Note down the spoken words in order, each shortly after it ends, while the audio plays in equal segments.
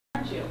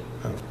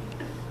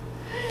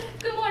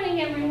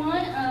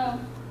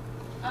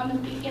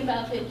I'm speaking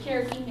about the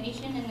Cherokee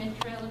Nation and the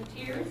Trail of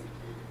Tears.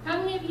 How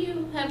many of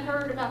you have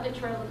heard about the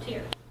Trail of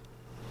Tears?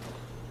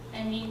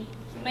 I mean,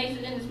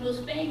 Mason and his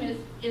most famous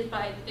is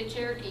by the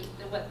Cherokees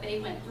and what they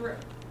went through.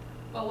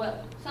 But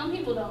what some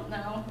people don't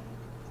know,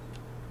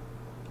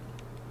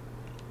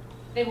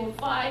 there were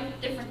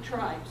 5 different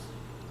tribes.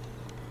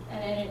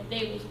 And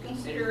they was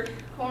considered,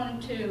 according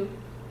to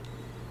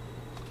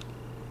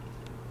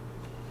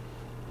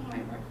my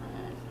reference,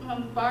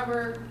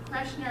 Barbara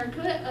Krashner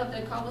of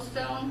the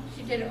Cobblestone.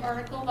 She did an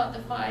article about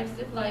the 5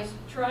 civilized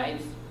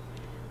tribes,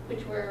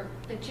 which were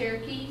the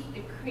Cherokees,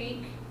 the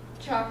Creek,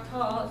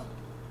 Choctaws,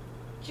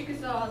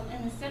 Chickasaws,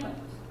 and the Seminoles.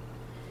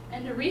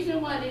 And the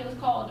reason why they was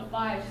called the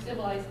 5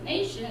 civilized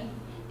nation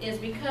is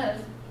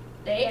because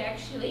they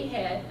actually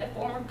had a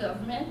form of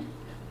government,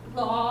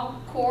 law,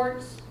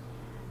 courts,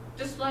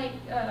 just like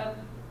the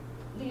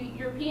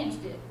Europeans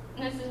did.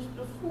 And this is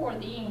before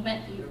they even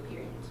met the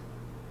Europeans.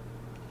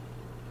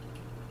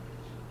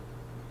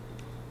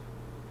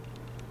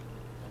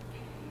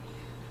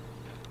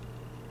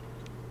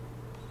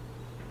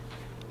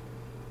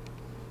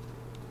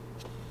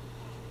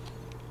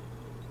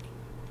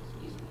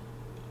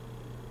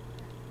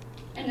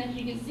 And as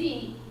you can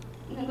see,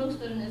 most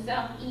of them in the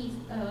southeast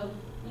of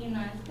the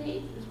United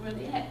States is where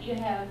you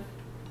have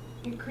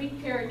your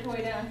Creek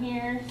territory down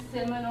here,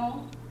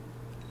 Seminole,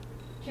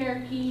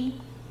 Cherokee,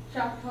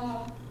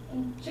 Choctaw,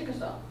 and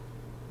Chickasaw.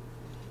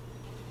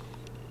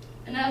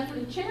 And as for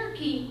the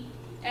Cherokee,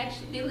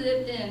 actually they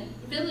lived in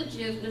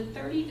villages with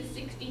 30 to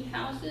 60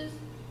 houses,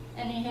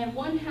 and they had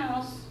one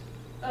house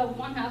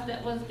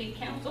that was the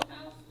council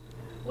house,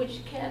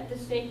 which kept the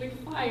sacred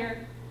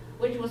fire,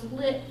 which was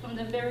lit from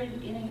the very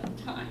beginning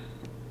of time.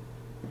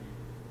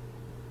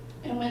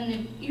 And when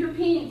the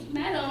Europeans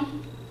met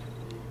them,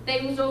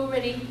 they was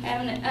already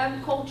having an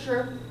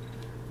agriculture,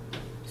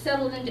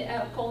 settled into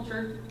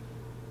agriculture.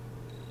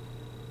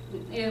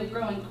 They were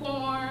growing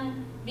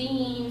corn,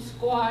 beans,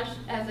 squash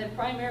as a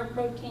primary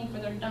protein for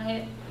their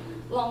diet,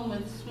 along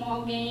with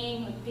small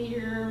game like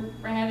deer,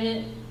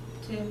 rabbit,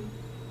 to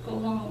go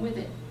along with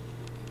it.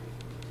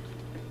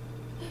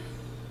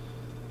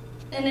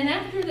 And then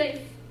after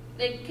they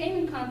came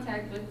in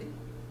contact with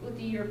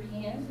the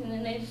Europeans, and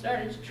then they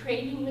started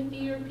trading with the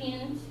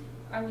Europeans.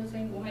 I would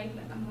say white,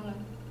 but I'm going to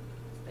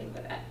stay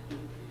with that.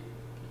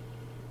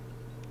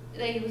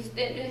 They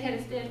had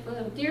a stead full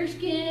of deer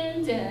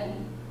skins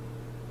and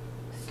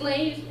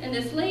slaves, and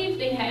the slaves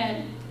they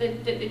had,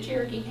 that the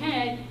Cherokee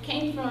had,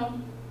 came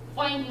from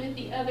fighting with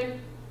the other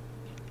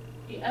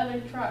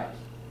tribes.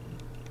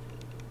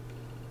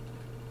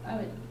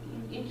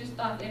 You just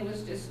thought there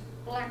was just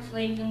black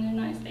slaves in the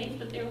United States,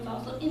 but there was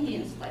also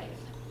Indian slaves.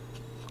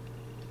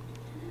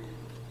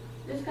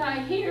 This guy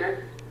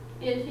here,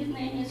 his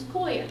name is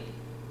Koya.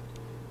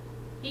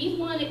 He's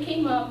one that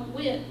came up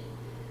with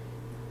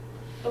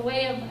a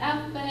way of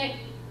alphabet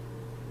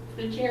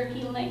for the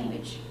Cherokee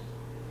language.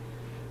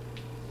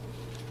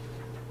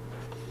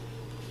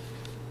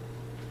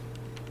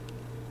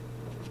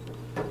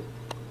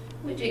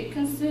 Which it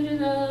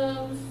consisted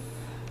of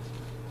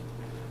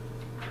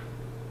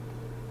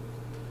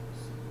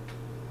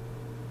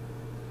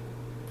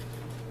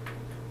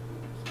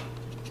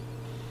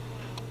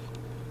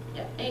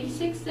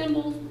 86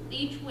 symbols,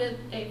 each with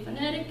a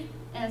phonetic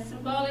and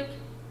symbolic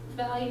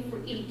value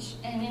for each.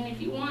 And then if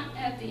you want,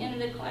 at the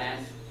end of the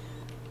class,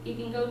 you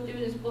can go through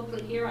this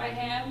booklet here I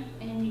have,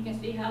 and you can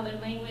see how their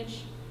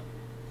language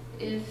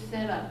is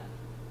set up,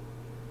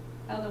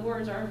 how the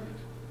words are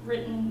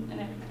written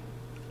and everything.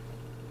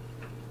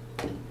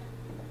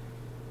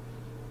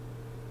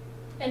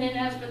 And then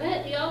as for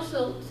that, they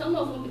also, some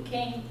of them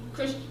became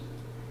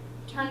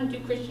turned to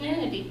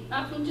Christianity,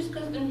 not from just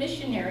because the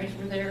missionaries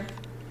were there,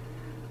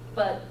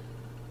 but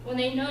when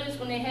they noticed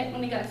when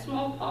they got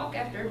smallpox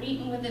after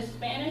meeting with the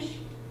Spanish,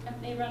 after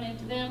they run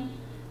into them,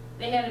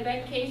 they had a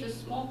bad case of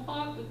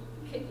smallpox.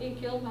 It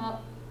killed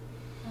about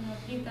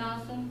a few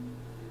thousand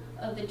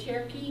of the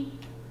Cherokee,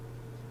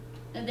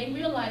 and they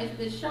realized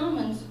the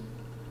shamans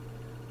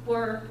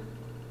were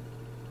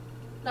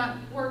not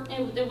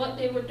working. What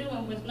they were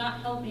doing was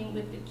not helping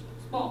with the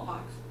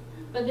smallpox.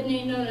 But then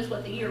they noticed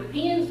what the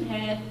Europeans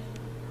had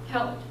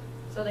helped,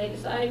 so they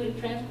decided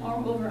to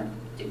transform over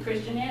to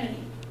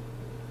Christianity.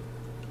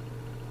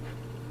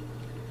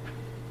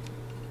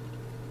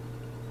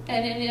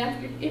 And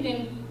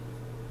then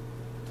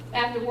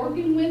after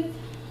working with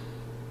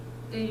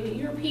the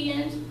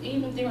Europeans,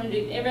 even during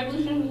the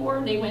Revolutionary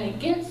War, they went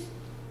against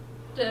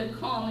the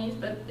colonies,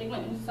 but they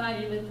went and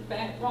sided with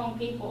the wrong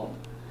people.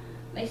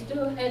 They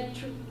still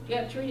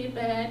got treated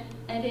bad,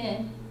 and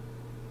then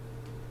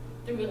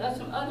through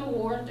some other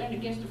wars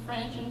against the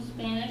French and the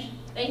Spanish,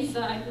 they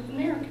sided with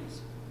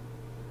Americans.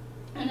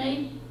 And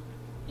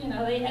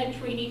they had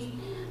treaties,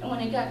 and when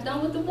they got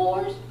done with the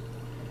wars,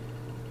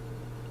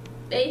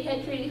 they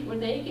had treaties where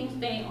they can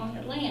stay on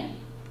their land.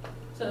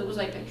 So it was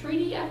like a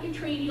treaty after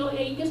treaty. Oh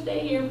yeah, you can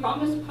stay here.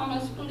 Promise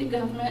from the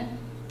government,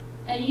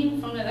 and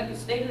even from the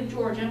state of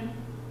Georgia.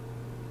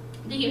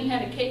 They even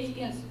had a case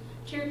against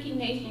Cherokee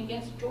Nation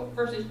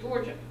versus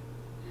Georgia,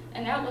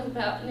 And that was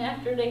about, and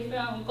after they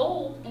found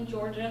gold in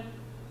Georgia,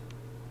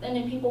 then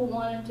the people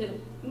wanted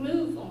to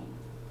move them.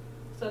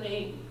 So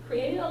they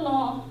created a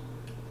law,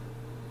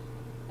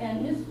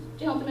 and this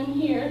gentleman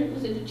here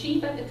was the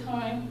chief at the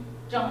time,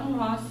 John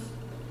Ross.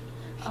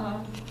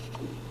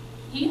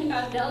 He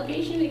got a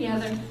delegation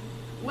together,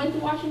 went to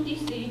Washington,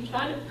 D.C.,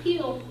 tried to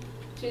appeal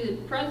to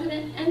the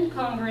president and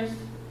Congress,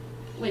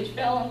 which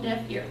fell on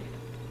deaf ear.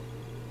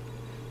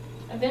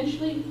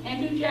 Eventually,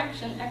 Andrew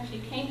Jackson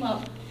actually came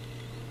up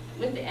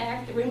with the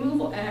act, the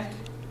Removal Act,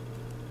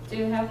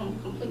 to have them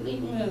completely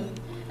removed.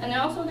 And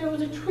also there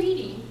was a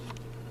treaty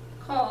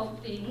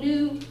called the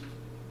New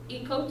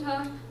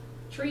Ecota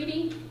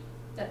Treaty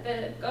that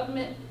the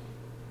government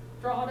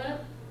brought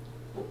up.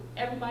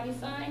 Everybody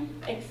signed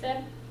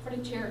except for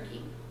the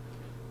Cherokee.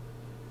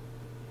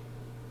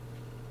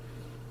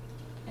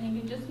 And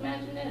you can just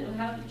imagine it,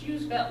 how the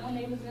Jews felt when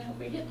they was in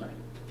over Hitler.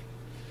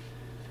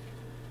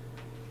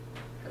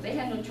 Because they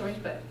had no choice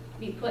but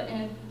be put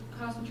in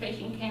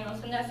concentration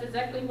camps, and that's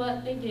exactly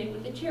what they did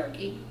with the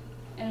Cherokee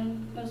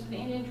and most of the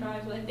Indian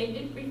tribes. When they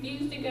did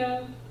refuse to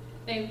go,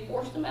 they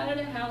forced them out of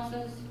their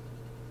houses,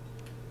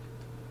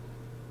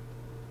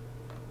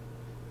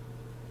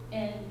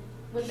 and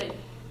with it,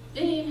 they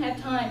didn't even have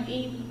time to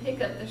even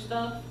pick up their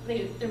stuff,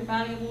 their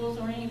valuables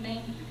or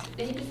anything.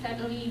 They just had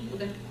to leave with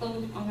their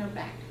clothes on their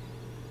back.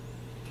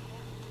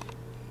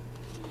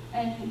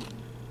 And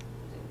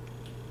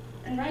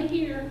right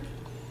here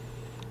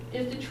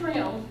is the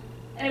trails.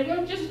 And it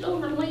weren't just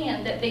over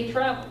land that they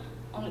traveled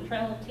on the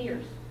Trail of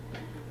Tears.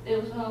 There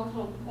was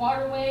also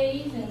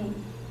waterways, and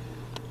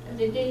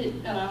they did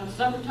it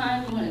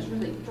summertime when it's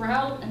really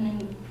drought and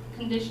then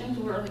conditions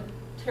were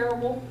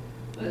terrible.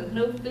 With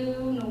no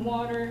food, no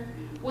water.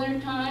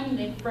 Wintertime,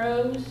 they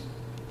froze.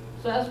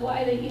 So that's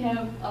why you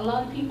have a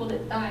lot of people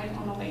that died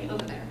on the way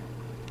over there.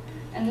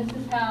 And this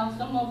is how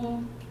some of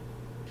them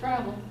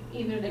traveled.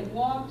 Either they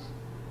walked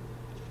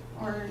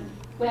or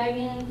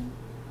wagons.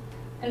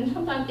 And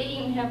sometimes they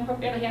even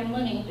barely had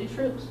money, the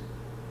troops,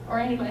 or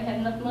anybody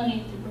had enough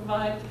money to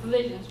provide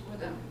provisions for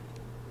them.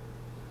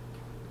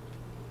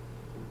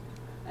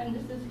 And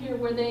this is here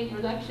where they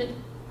were actually,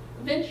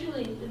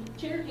 eventually the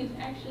Cherokees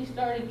actually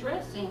started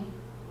dressing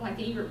like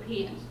the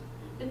Europeans.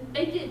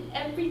 They did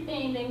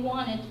everything they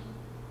wanted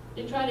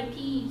to try to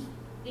appease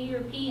the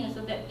Europeans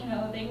so that,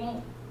 they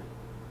won't,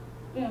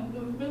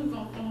 remove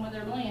them from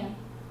their land.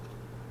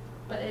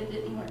 But it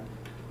didn't work.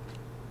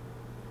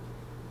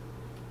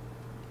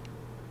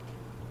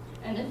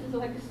 And this is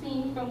like a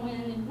scene from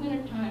when in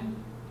wintertime.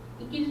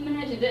 You can just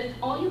imagine that's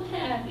all you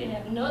have. You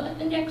have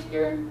nothing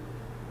extra,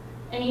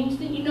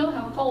 and you know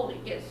how cold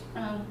it gets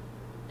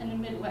in the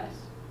Midwest.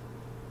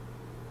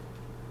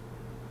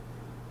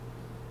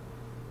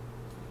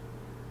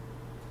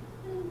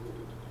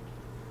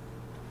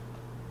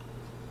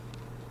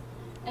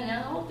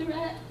 And all through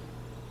that,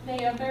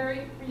 they are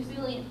very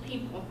resilient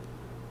people.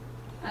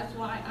 That's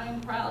why I'm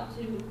proud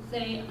to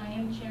say I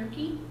am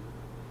Cherokee.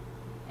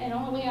 And the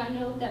only way I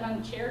know that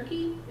I'm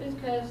Cherokee is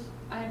because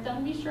I've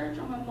done research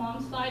on my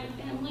mom's side of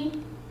the family,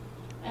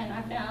 and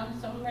I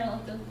found some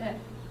relatives that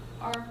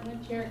are from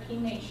the Cherokee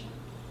Nation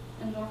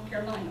in North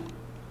Carolina.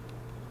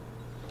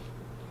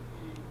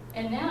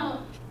 And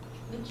now,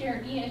 the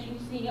Cherokee, as you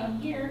see on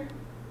here,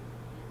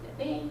 that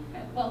they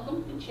have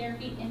welcomed the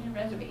Cherokee in the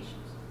reservations.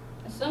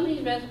 And some of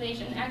these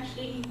reservations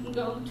actually you can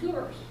go on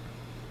tours.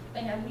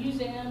 They have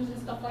museums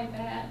and stuff like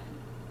that.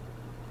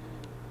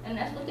 And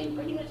that's what they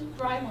pretty much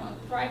thrive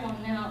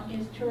on now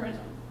is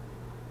tourism.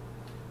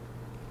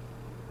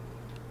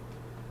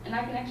 And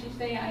I can actually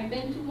say I've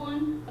been to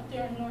one up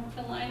there in North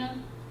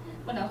Carolina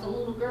when I was a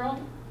little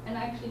girl, and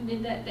I actually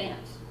did that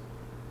dance.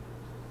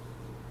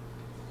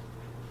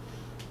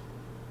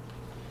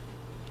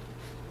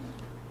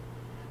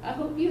 I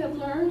hope you have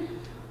learned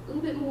a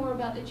little bit more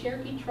about the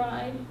Cherokee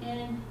tribe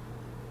and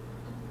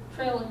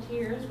Trail of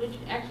Tears, which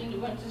actually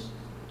weren't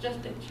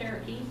just the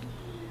Cherokees.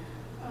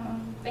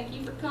 Thank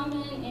you for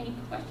coming. Any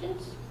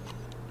questions?